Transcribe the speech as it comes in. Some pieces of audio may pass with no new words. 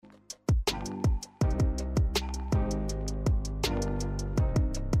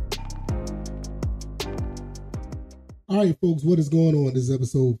All right, folks, what is going on? This is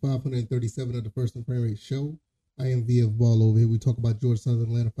episode 537 of the First and Primary Show. I am VF Ball over here. We talk about Georgia Southern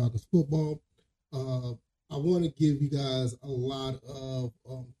Atlanta Falcons football. I want to give you guys a lot of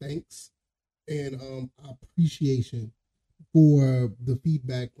thanks and appreciation for the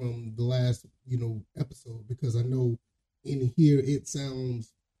feedback from the last, episode, because I know in here it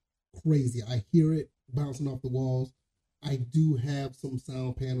sounds crazy. I hear it bouncing off the walls. I do have some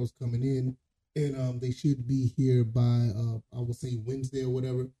sound panels coming in, and they should be here by I will say Wednesday or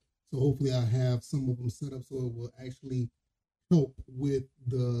whatever. So hopefully I have some of them set up so it will actually help with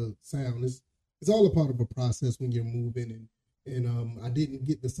the sound. It's all a part of a process when you're moving, and I didn't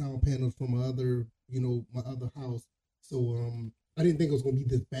get the sound panels from my other house, so I didn't think it was gonna be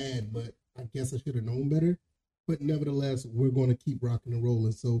this bad, but I guess I should have known better. But nevertheless, we're gonna keep rocking and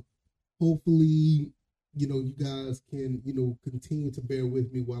rolling. So hopefully, you guys can, continue to bear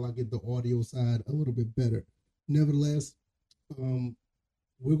with me while I get the audio side a little bit better. Nevertheless,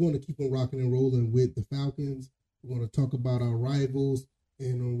 we're going to keep on rocking and rolling with the Falcons. We're going to talk about our rivals,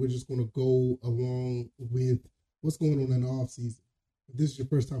 and we're just going to go along with what's going on in the offseason. If this is your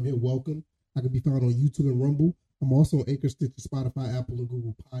first time here, welcome. I can be found on YouTube and Rumble. I'm also on Anchor, Stitcher, Spotify, Apple, and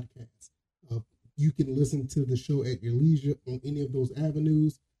Google Podcasts. You can listen to the show at your leisure on any of those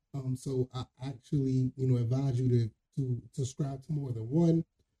avenues. So I actually, advise you to subscribe to more than one.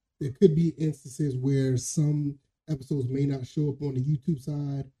 There could be instances where some episodes may not show up on the YouTube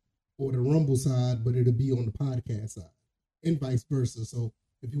side or the Rumble side, but it'll be on the podcast side, and vice versa. So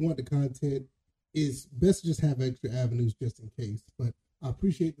if you want the content, it's best to just have extra avenues just in case. But I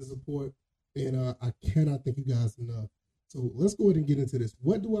appreciate the support, and I cannot thank you guys enough. So let's go ahead and get into this.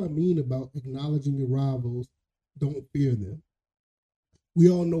 What do I mean about acknowledging your rivals? Don't fear them. We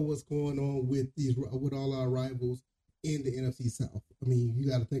all know what's going on with all our rivals in the NFC South. I mean, you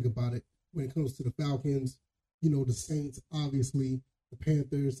got to think about it. When it comes to the Falcons, the Saints, obviously, the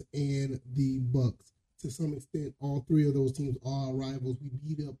Panthers, and the Bucks. To some extent, all three of those teams are our rivals. We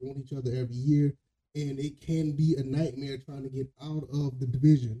beat up on each other every year, and it can be a nightmare trying to get out of the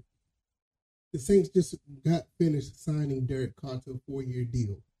division. The Saints just got finished signing Derek Carr to a 4-year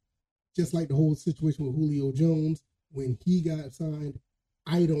deal. Just like the whole situation with Julio Jones, when he got signed,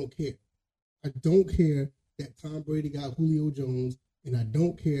 I don't care. I don't care that Tom Brady got Julio Jones, and I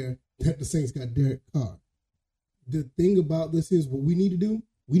don't care that the Saints got Derek Carr. The thing about this is what we need to do,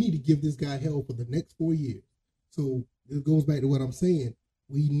 we need to give this guy hell for the next 4 years. So it goes back to what I'm saying.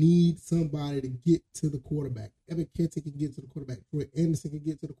 We need somebody to get to the quarterback. Evan Kenton can get to the quarterback. Troy Anderson can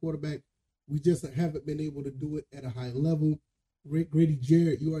get to the quarterback. We just haven't been able to do it at a high level. Grady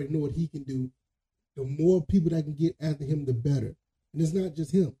Jarrett, you already know what he can do. The more people that can get after him, the better. And it's not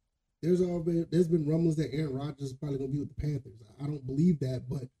just him. There's been rumblings that Aaron Rodgers is probably going to be with the Panthers. I don't believe that,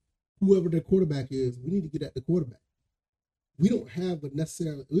 but whoever their quarterback is, we need to get at the quarterback. We don't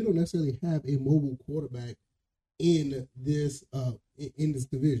necessarily have a mobile quarterback in this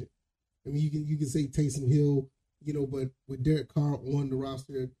division. I mean, you can say Taysom Hill, but with Derek Carr on the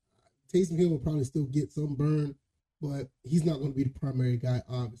roster, Taysom Hill will probably still get some burn, but he's not going to be the primary guy,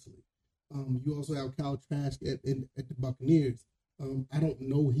 obviously. You also have Kyle Trask at the Buccaneers. I don't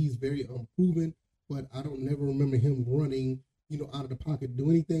know, he's very unproven, but I don't never remember him running, out of the pocket to do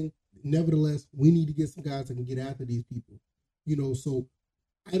anything. Nevertheless, we need to get some guys that can get after these people. So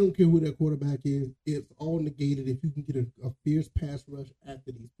I don't care who their quarterback is. It's all negated if you can get a fierce pass rush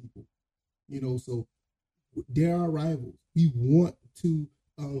after these people. So they're our rivals. We want to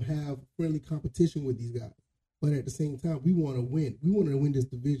have friendly competition with these guys. But at the same time, we want to win. We want to win this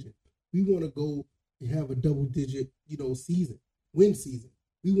division. We want to go and have a double-digit, win season.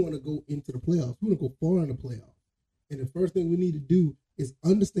 We want to go into the playoffs. We want to go far in the playoffs. And the first thing we need to do is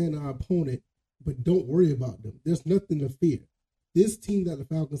understand our opponent, but don't worry about them. There's nothing to fear. This team that the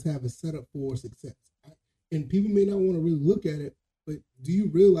Falcons have is set up for success. And people may not want to really look at it, but do you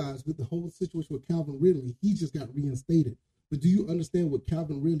realize with the whole situation with Calvin Ridley, he just got reinstated. But do you understand what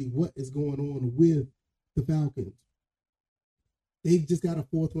is going on with the Falcons? They just got a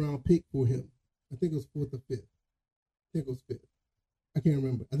 4th-round pick for him. I think it was 4th or 5th. I think it was 5th. I can't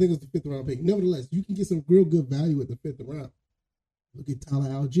remember. I think it was the 5th-round pick. Nevertheless, you can get some real good value at the 5th round. Look at Tyler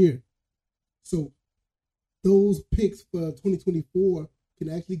Algier. So those picks for 2024 can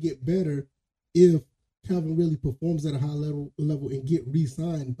actually get better if Calvin really performs at a high level and get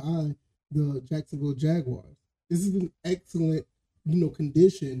re-signed by the Jacksonville Jaguars. This is an excellent,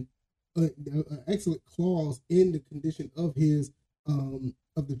 condition, excellent clause in the condition of his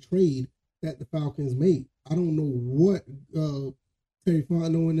of the trade that the Falcons made. I don't know what Terry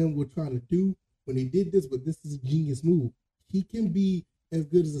Fontenot and them were trying to do when they did this, but this is a genius move. He can be as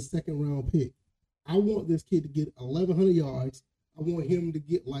good as a 2nd-round pick. I want this kid to get 1,100 yards. I want him to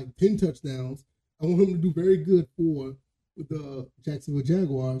get like 10 touchdowns. I want him to do very good for the Jacksonville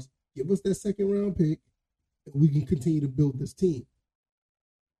Jaguars. Give us that second round pick, and we can continue to build this team.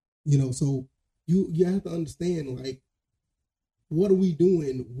 So you have to understand, like, what are we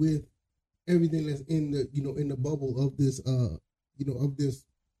doing with everything that's in the bubble of this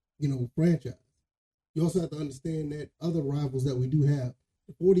franchise. You also have to understand that other rivals that we do have,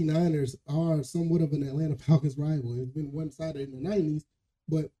 the 49ers are somewhat of an Atlanta Falcons rival. It's been one-sided in the 90s,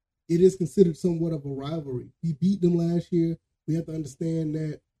 but it is considered somewhat of a rivalry. We beat them last year. We have to understand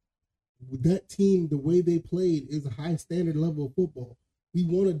that with that team, the way they played is a high standard level of football. We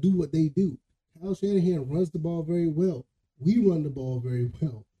want to do what they do. Kyle Shanahan runs the ball very well. We run the ball very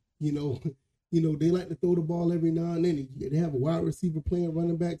well. They like to throw the ball every now and then. They have a wide receiver playing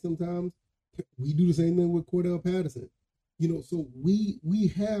running back sometimes. We do the same thing with Cordell Patterson. So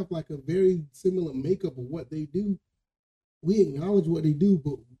we have like a very similar makeup of what they do. We acknowledge what they do,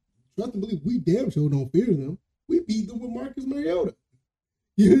 but trust and believe, we damn sure don't fear them. We beat them with Marcus Mariota.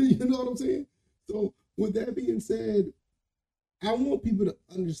 You know what I'm saying? So with that being said, I want people to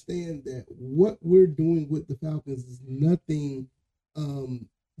understand that what we're doing with the Falcons is nothing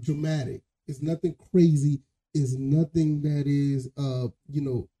dramatic. It's nothing crazy. It's nothing that is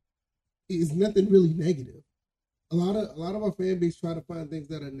it's nothing really negative. A lot of our fan base try to find things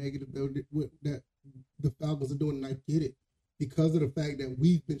that are negative that the Falcons are doing, and I get it because of the fact that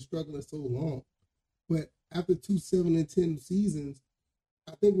we've been struggling so long. But after 2 7-10 seasons,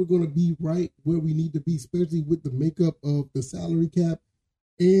 I think we're going to be right where we need to be, especially with the makeup of the salary cap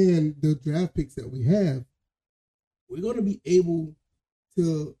and the draft picks that we have. We're going to be able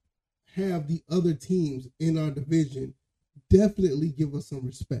to have the other teams in our division definitely give us some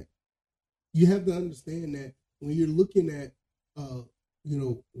respect. You have to understand that when you're looking at,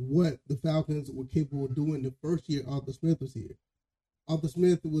 what the Falcons were capable of doing the first year Arthur Smith was here. Arthur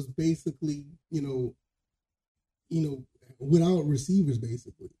Smith was basically, without receivers,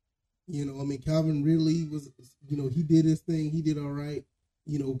 basically. Calvin Ridley was, he did his thing. He did all right.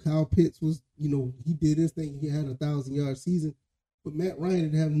 Kyle Pitts was, he did his thing. He had a 1,000-yard season. But Matt Ryan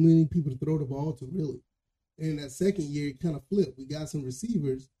didn't have many people to throw the ball to, really. And that second year, it kind of flipped. We got some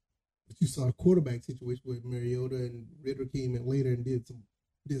receivers, but you saw a quarterback situation with Mariota, and Ridder came in later and did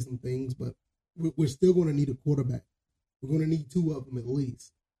some things. But we're still going to need a quarterback. We're going to need 2 of them at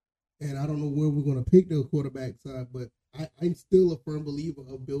least. And I don't know where we're going to pick the quarterback side, but I'm still a firm believer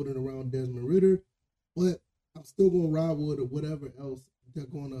of building around Desmond Ridder. But I'm still going to ride with it, whatever else they're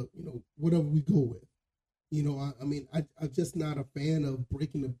going to, whatever we go with. I'm just not a fan of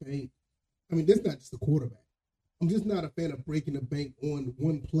breaking the bank. That's not just a quarterback. I'm just not a fan of breaking the bank on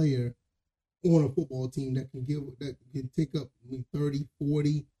one player on a football team that can take up 30,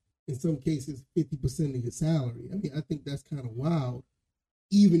 40, in some cases 50% of your salary. I think that's kind of wild,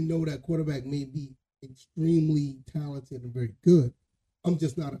 even though that quarterback may be extremely talented and very good. I'm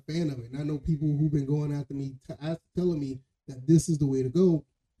just not a fan of it. And I know people who've been going after me, telling me that this is the way to go.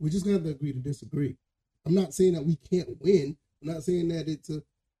 We're just going to have to agree to disagree. I'm not saying that we can't win. I'm not saying that it's a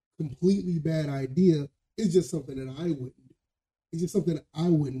completely bad idea. It's just something that I wouldn't do. It's just something that I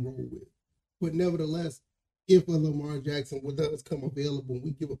wouldn't roll with. But nevertheless, if a Lamar Jackson does come available and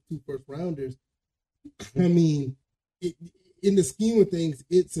we give up 2 first-rounders, in the scheme of things,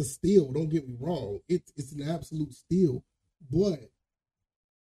 it's a steal. Don't get me wrong. It's an absolute steal. But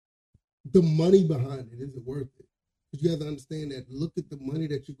the money behind it isn't worth it. Because you have to understand that. Look at the money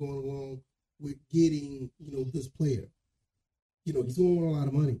that you're going along with getting, this player. He's going to want a lot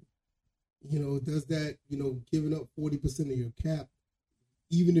of money. Does that, giving up 40% of your cap,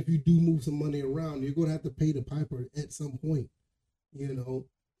 even if you do move some money around, you're going to have to pay the piper at some point. Don't get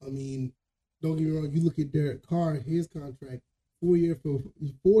me wrong. You look at Derek Carr, his contract, 4 years for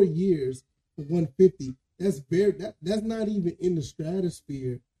 150. That's not even in the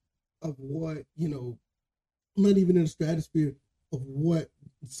stratosphere of what, not even in the stratosphere of what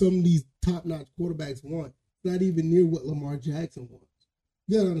some of these top-notch quarterbacks want. It's not even near what Lamar Jackson wants.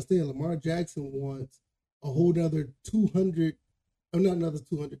 You got to understand, Lamar Jackson wants a whole other 200, or not another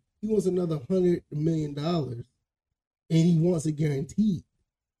 200. He wants another $100 million, and he wants it guaranteed.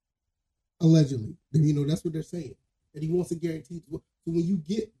 Allegedly, that's what they're saying, and he wants it guaranteed. So when you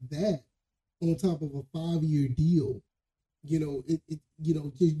get that on top of a 5-year deal, you're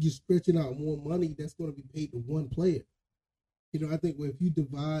stretching out more money that's going to be paid to one player. I think if you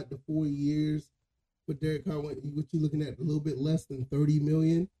divide the 4 years for Derek Carr, what you're looking at, a little bit less than $30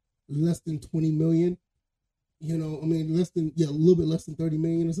 million, less than $20 million. A little bit less than $30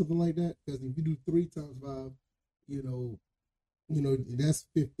 million or something like that. Because if you do 3 times 5, That's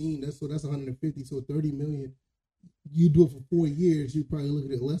 15. That's 150. So 30 million. You do it for 4 years, you probably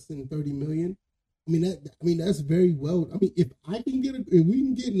look at less than 30 million. That's very well. If we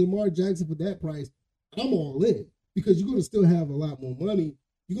can get Lamar Jackson for that price, I'm all in, because you're going to still have a lot more money.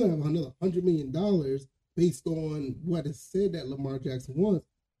 You're going to have another $100 million based on what is said that Lamar Jackson wants.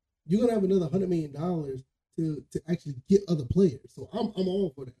 You're going to have another $100 million to actually get other players. So I'm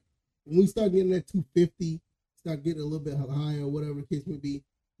all for that. When we start getting that 250, start getting a little bit higher, whatever the case may be,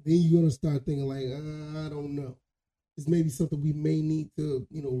 then you're going to start thinking like, I don't know. This may be something we may need to,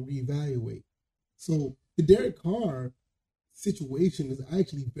 reevaluate. So the Derek Carr situation is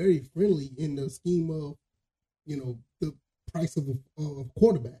actually very friendly in the scheme of, the price of a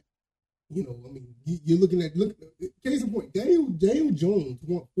quarterback. You're looking at case in point, Daniel Jones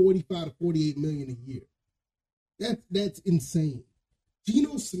want 45 to 48 million a year. That's insane.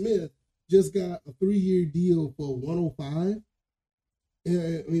 Geno Smith just got a 3-year deal for 105.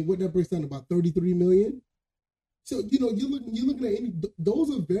 What that breaks down to about 33 million. So you're looking at those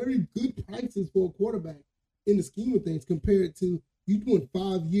are very good prices for a quarterback in the scheme of things compared to you doing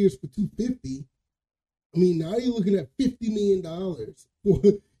 5 years for 250. Now you're looking at $50 million for,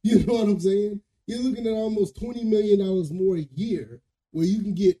 you know what I'm saying? You're looking at almost $20 million more a year, where you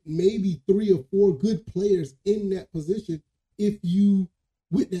can get maybe 3 or 4 good players in that position if you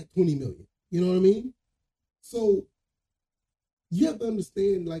with that 20 million. You know what I mean? So you have to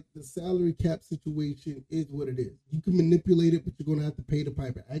understand, like, the salary cap situation is what it is. You can manipulate it, but you're going to have to pay the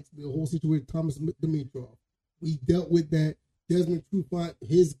piper. Actually, the whole situation, Thomas Dimitroff, we dealt with that. Desmond Trufant,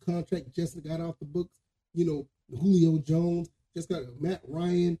 his contract just got off the books. Julio Jones, just got Matt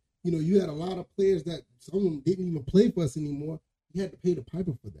Ryan. You had a lot of players that some of them didn't even play for us anymore. You had to pay the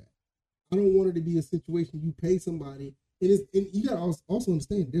piper for that. I don't want it to be a situation you pay somebody. And you got to also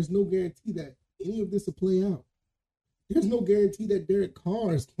understand, there's no guarantee that any of this will play out. There's no guarantee that Derek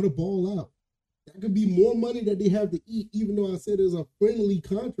Carr is going to ball out. That could be more money that they have to eat, even though I said it's a friendly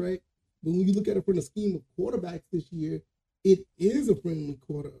contract. But when you look at it from the scheme of quarterbacks this year, it is a friendly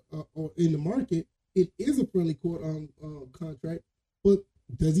quarter or in the market. It is a friendly contract, but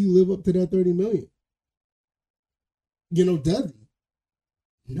does he live up to that 30 million? Does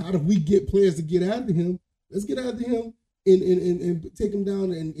he? Not if we get players to get after him. Let's get after him and take him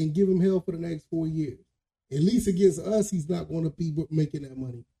down and give him hell for the next 4 years. At least against us, he's not going to be making that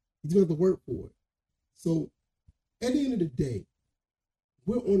money. He's going to have to work for it. So at the end of the day,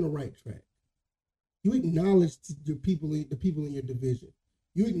 we're on the right track. You acknowledge the people in your division.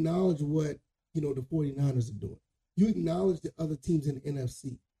 You acknowledge what the 49ers are doing. You acknowledge the other teams in the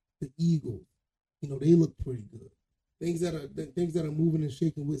NFC, the Eagles. They look pretty good. Things that are moving and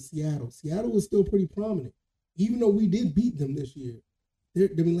shaking with Seattle. Seattle is still pretty prominent, even though we did beat them this year.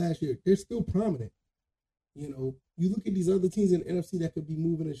 Last year, they're still prominent. You look at these other teams in the NFC that could be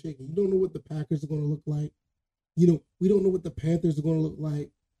moving and shaking. You don't know what the Packers are going to look like. We don't know what the Panthers are going to look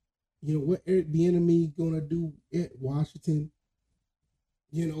like. What Eric Bieniemy going to do at Washington.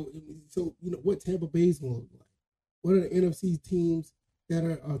 What Tampa Bay is going to look like. What are the NFC teams that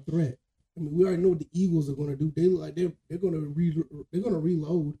are a threat? We already know what the Eagles are going to do. They look like they're going to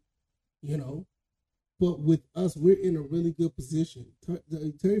reload. But with us, we're in a really good position.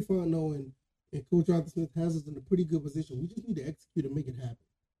 Terry Fontenot and Coach Arthur Smith has us in a pretty good position. We just need to execute and make it happen.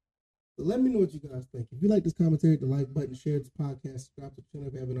 So let me know what you guys think. If you like this commentary, hit the like button, share this podcast, subscribe to the channel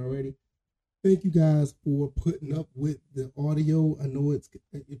if you haven't already. Thank you guys for putting up with the audio. I know it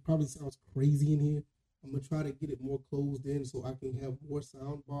probably sounds crazy in here. I'm going to try to get it more closed in so I can have more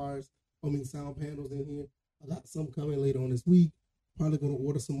sound panels in here. I got some coming later on this week. Probably going to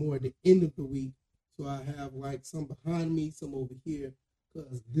order some more at the end of the week. So I have like some behind me, some over here,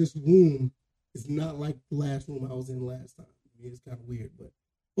 because this room is not like the last room I was in last time. It's kind of weird, but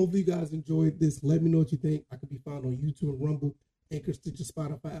hopefully you guys enjoyed this. Let me know what you think. I can be found on YouTube, Rumble, Anchor, Stitcher,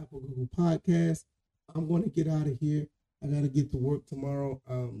 Spotify, Apple, Google Podcasts. I'm going to get out of here. I got to get to work tomorrow.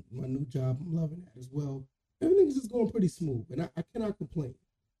 My new job, I'm loving that as well. Everything is just going pretty smooth, and I cannot complain.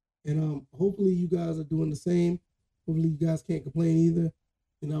 And hopefully you guys are doing the same. Hopefully you guys can't complain either.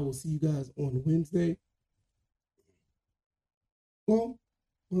 And I will see you guys on Wednesday. Well,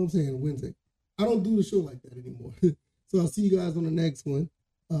 what I'm saying, Wednesday. I don't do the show like that anymore. So I'll see you guys on the next one.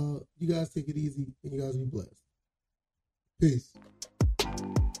 You guys take it easy, and you guys be blessed. Peace.